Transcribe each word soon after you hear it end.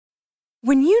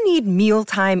When you need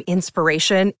mealtime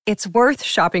inspiration, it's worth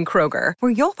shopping Kroger,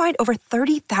 where you'll find over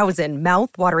 30,000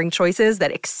 mouth-watering choices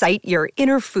that excite your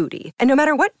inner foodie. And no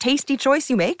matter what tasty choice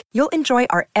you make, you'll enjoy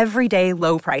our everyday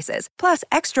low prices, plus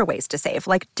extra ways to save,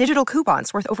 like digital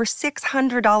coupons worth over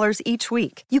 $600 each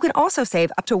week. You can also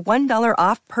save up to $1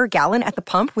 off per gallon at the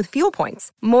pump with fuel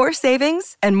points. More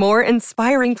savings and more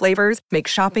inspiring flavors make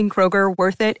shopping Kroger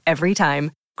worth it every time.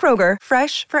 Kroger,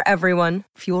 fresh for everyone.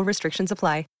 Fuel restrictions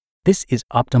apply. This is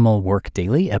Optimal Work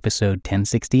Daily, episode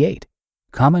 1068,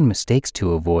 Common Mistakes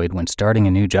to Avoid When Starting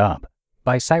a New Job,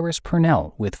 by Cyrus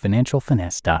Purnell with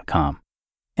FinancialFinesse.com.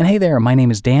 And hey there, my name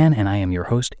is Dan, and I am your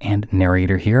host and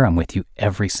narrator here. I'm with you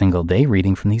every single day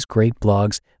reading from these great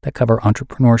blogs that cover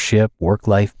entrepreneurship,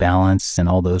 work-life balance, and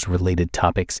all those related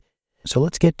topics. So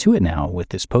let's get to it now with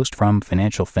this post from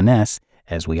Financial Finesse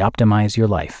as we optimize your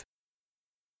life.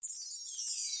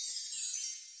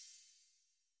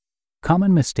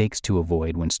 Common Mistakes to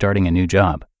Avoid When Starting a New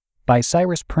Job, by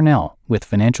Cyrus Purnell with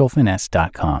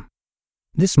FinancialFinesse.com.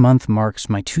 This month marks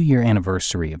my 2-year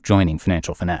anniversary of joining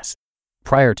Financial Finesse.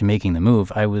 Prior to making the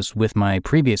move, I was with my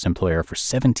previous employer for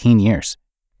 17 years.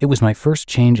 It was my first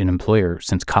change in employer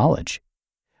since college.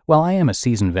 While I am a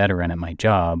seasoned veteran at my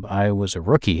job, I was a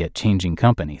rookie at changing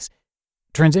companies.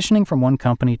 Transitioning from one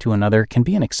company to another can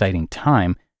be an exciting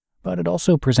time, but it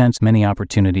also presents many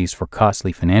opportunities for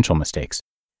costly financial mistakes.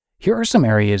 Here are some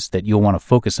areas that you'll want to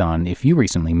focus on if you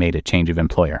recently made a change of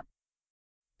employer.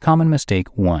 Common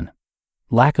mistake 1.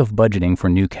 Lack of budgeting for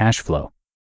new cash flow.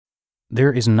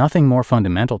 There is nothing more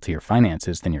fundamental to your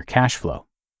finances than your cash flow.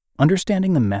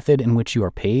 Understanding the method in which you are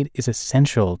paid is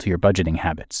essential to your budgeting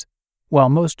habits. While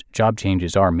most job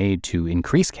changes are made to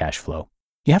increase cash flow,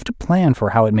 you have to plan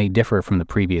for how it may differ from the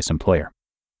previous employer.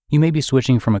 You may be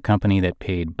switching from a company that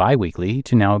paid bi-weekly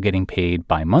to now getting paid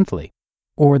bi-monthly.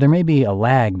 Or there may be a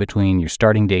lag between your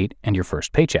starting date and your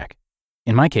first paycheck.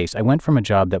 In my case, I went from a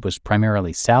job that was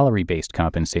primarily salary-based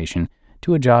compensation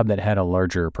to a job that had a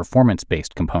larger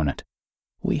performance-based component.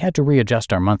 We had to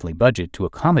readjust our monthly budget to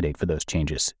accommodate for those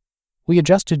changes. We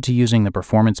adjusted to using the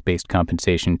performance-based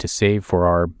compensation to save for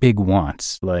our big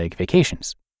wants, like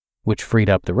vacations, which freed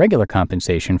up the regular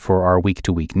compensation for our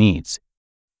week-to-week needs.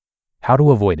 How to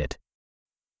avoid it.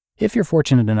 If you're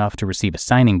fortunate enough to receive a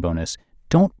signing bonus,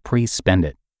 don't pre-spend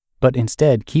it, but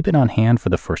instead keep it on hand for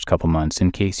the first couple months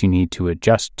in case you need to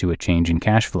adjust to a change in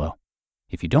cash flow.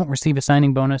 If you don't receive a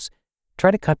signing bonus,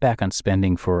 try to cut back on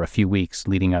spending for a few weeks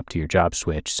leading up to your job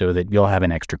switch so that you'll have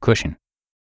an extra cushion.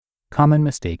 Common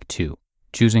mistake 2.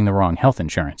 Choosing the wrong health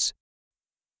insurance.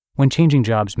 When changing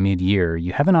jobs mid-year,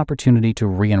 you have an opportunity to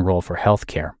re-enroll for health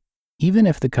care. Even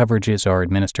if the coverages are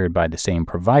administered by the same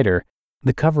provider,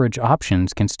 the coverage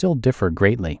options can still differ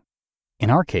greatly. In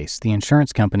our case, the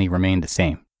insurance company remained the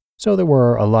same, so there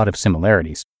were a lot of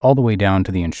similarities, all the way down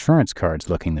to the insurance cards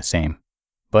looking the same.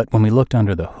 But when we looked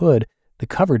under the hood, the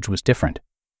coverage was different.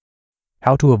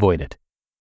 How to avoid it.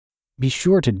 Be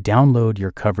sure to download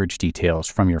your coverage details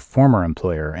from your former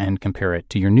employer and compare it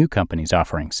to your new company's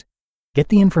offerings. Get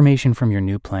the information from your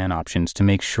new plan options to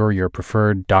make sure your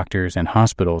preferred doctors and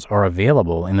hospitals are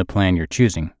available in the plan you're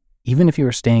choosing, even if you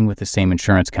are staying with the same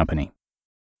insurance company.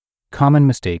 Common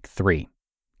mistake 3.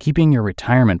 Keeping your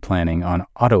retirement planning on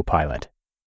autopilot.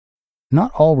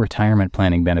 Not all retirement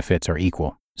planning benefits are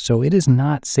equal, so it is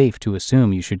not safe to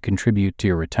assume you should contribute to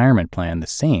your retirement plan the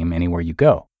same anywhere you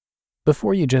go.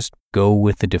 Before you just go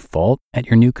with the default at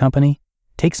your new company,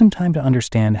 take some time to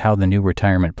understand how the new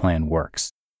retirement plan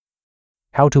works.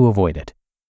 How to avoid it.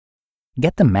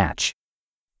 Get the match.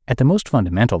 At the most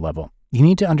fundamental level, you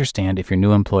need to understand if your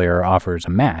new employer offers a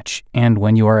match and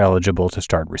when you are eligible to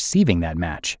start receiving that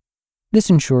match. This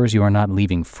ensures you are not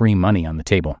leaving free money on the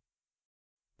table.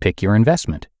 Pick your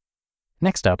investment.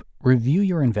 Next up, review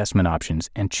your investment options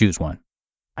and choose one.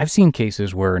 I've seen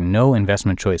cases where no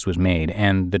investment choice was made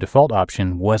and the default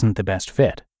option wasn't the best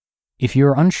fit. If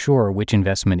you're unsure which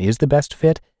investment is the best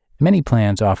fit, many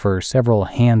plans offer several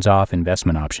hands-off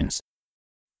investment options.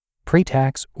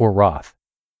 Pre-tax or Roth.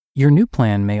 Your new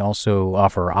plan may also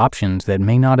offer options that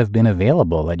may not have been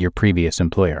available at your previous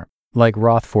employer, like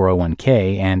Roth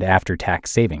 401k and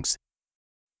after-tax savings.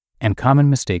 And common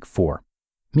mistake 4.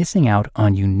 Missing out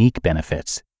on unique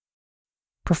benefits.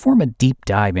 Perform a deep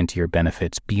dive into your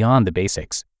benefits beyond the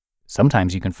basics.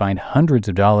 Sometimes you can find hundreds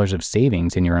of dollars of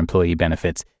savings in your employee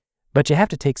benefits, but you have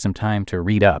to take some time to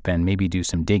read up and maybe do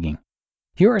some digging.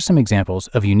 Here are some examples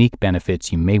of unique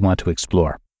benefits you may want to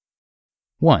explore.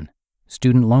 1.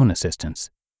 Student loan assistance.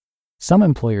 Some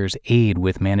employers aid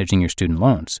with managing your student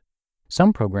loans.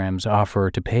 Some programs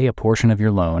offer to pay a portion of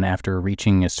your loan after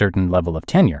reaching a certain level of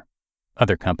tenure.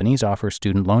 Other companies offer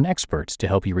student loan experts to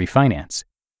help you refinance.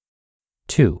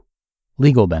 2.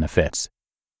 Legal benefits.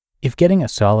 If getting a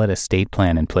solid estate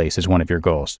plan in place is one of your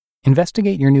goals,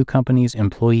 investigate your new company's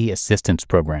Employee Assistance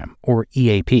Program, or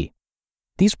EAP.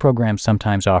 These programs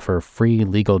sometimes offer free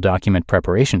legal document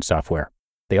preparation software.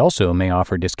 They also may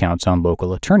offer discounts on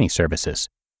local attorney services.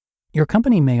 Your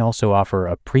company may also offer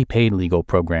a prepaid legal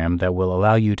program that will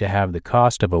allow you to have the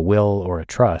cost of a will or a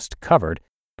trust covered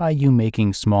by you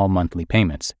making small monthly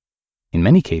payments. In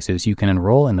many cases, you can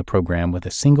enroll in the program with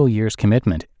a single year's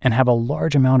commitment and have a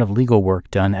large amount of legal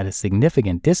work done at a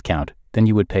significant discount than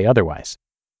you would pay otherwise.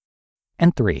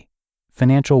 And 3.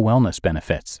 Financial wellness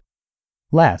benefits.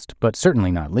 Last, but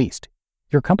certainly not least,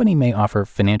 your company may offer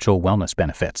financial wellness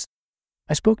benefits.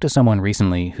 I spoke to someone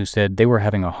recently who said they were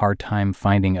having a hard time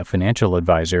finding a financial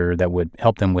advisor that would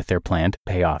help them with their plan to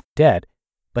pay off debt,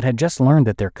 but had just learned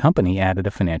that their company added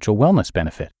a financial wellness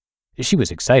benefit. She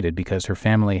was excited because her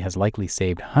family has likely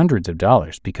saved hundreds of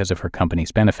dollars because of her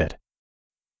company's benefit.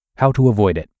 How to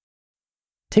avoid it.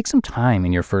 Take some time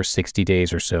in your first 60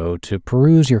 days or so to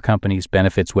peruse your company's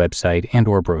benefits website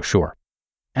and/or brochure.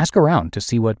 Ask around to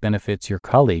see what benefits your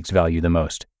colleagues value the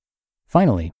most.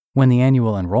 Finally, when the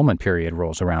annual enrollment period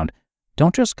rolls around,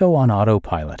 don't just go on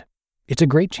autopilot. It's a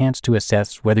great chance to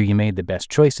assess whether you made the best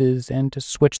choices and to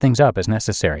switch things up as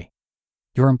necessary.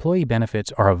 Your employee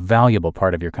benefits are a valuable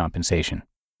part of your compensation,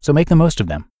 so make the most of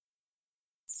them.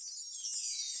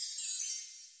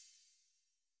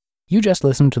 You just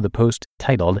listened to the post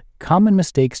titled Common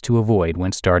Mistakes to Avoid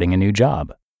When Starting a New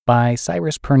Job by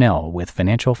Cyrus Purnell with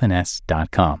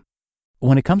FinancialFinesse.com.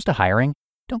 When it comes to hiring,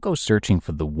 don't go searching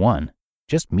for the one.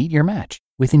 Just meet your match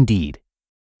with Indeed.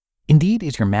 Indeed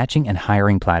is your matching and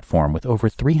hiring platform with over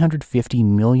 350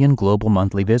 million global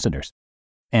monthly visitors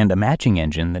and a matching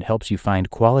engine that helps you find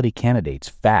quality candidates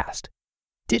fast.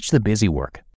 Ditch the busy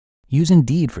work. Use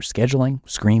Indeed for scheduling,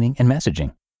 screening, and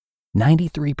messaging.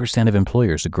 93% of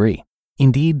employers agree.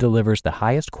 Indeed delivers the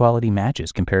highest quality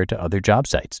matches compared to other job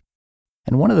sites.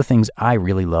 And one of the things I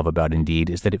really love about Indeed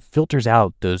is that it filters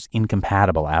out those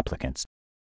incompatible applicants.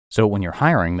 So when you're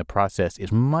hiring, the process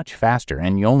is much faster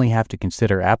and you only have to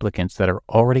consider applicants that are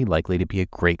already likely to be a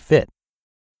great fit.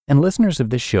 And listeners of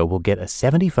this show will get a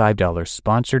 $75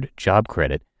 sponsored job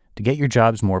credit to get your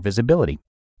jobs more visibility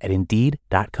at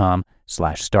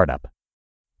Indeed.com/startup.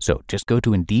 So just go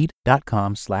to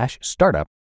Indeed.com/startup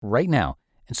right now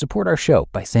and support our show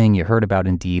by saying you heard about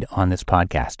Indeed on this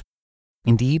podcast.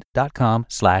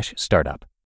 Indeed.com/startup.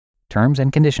 Terms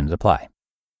and conditions apply.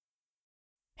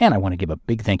 And I want to give a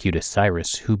big thank you to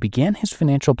Cyrus, who began his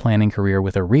financial planning career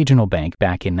with a regional bank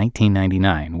back in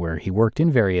 1999, where he worked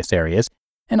in various areas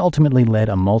and ultimately led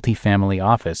a multi-family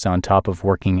office on top of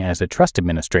working as a trust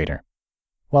administrator.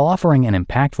 While offering an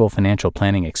impactful financial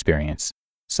planning experience,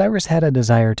 Cyrus had a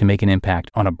desire to make an impact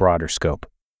on a broader scope.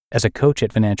 As a coach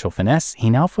at Financial Finesse, he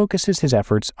now focuses his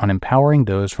efforts on empowering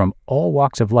those from all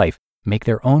walks of life make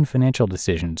their own financial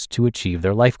decisions to achieve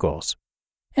their life goals.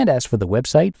 And as for the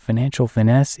website, Financial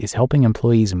Finesse is helping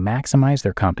employees maximize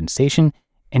their compensation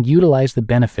and utilize the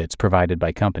benefits provided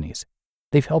by companies.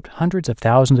 They've helped hundreds of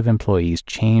thousands of employees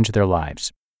change their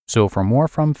lives. So for more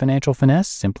from Financial Finesse,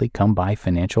 simply come by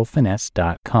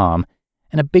FinancialFinesse.com,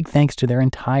 and a big thanks to their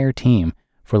entire team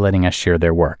for letting us share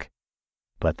their work.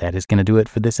 But that is going to do it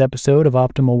for this episode of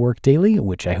Optimal Work Daily,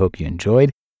 which I hope you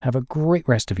enjoyed. Have a great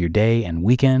rest of your day and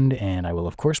weekend, and I will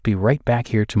of course be right back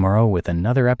here tomorrow with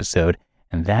another episode,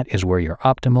 and that is where your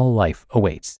optimal life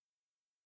awaits.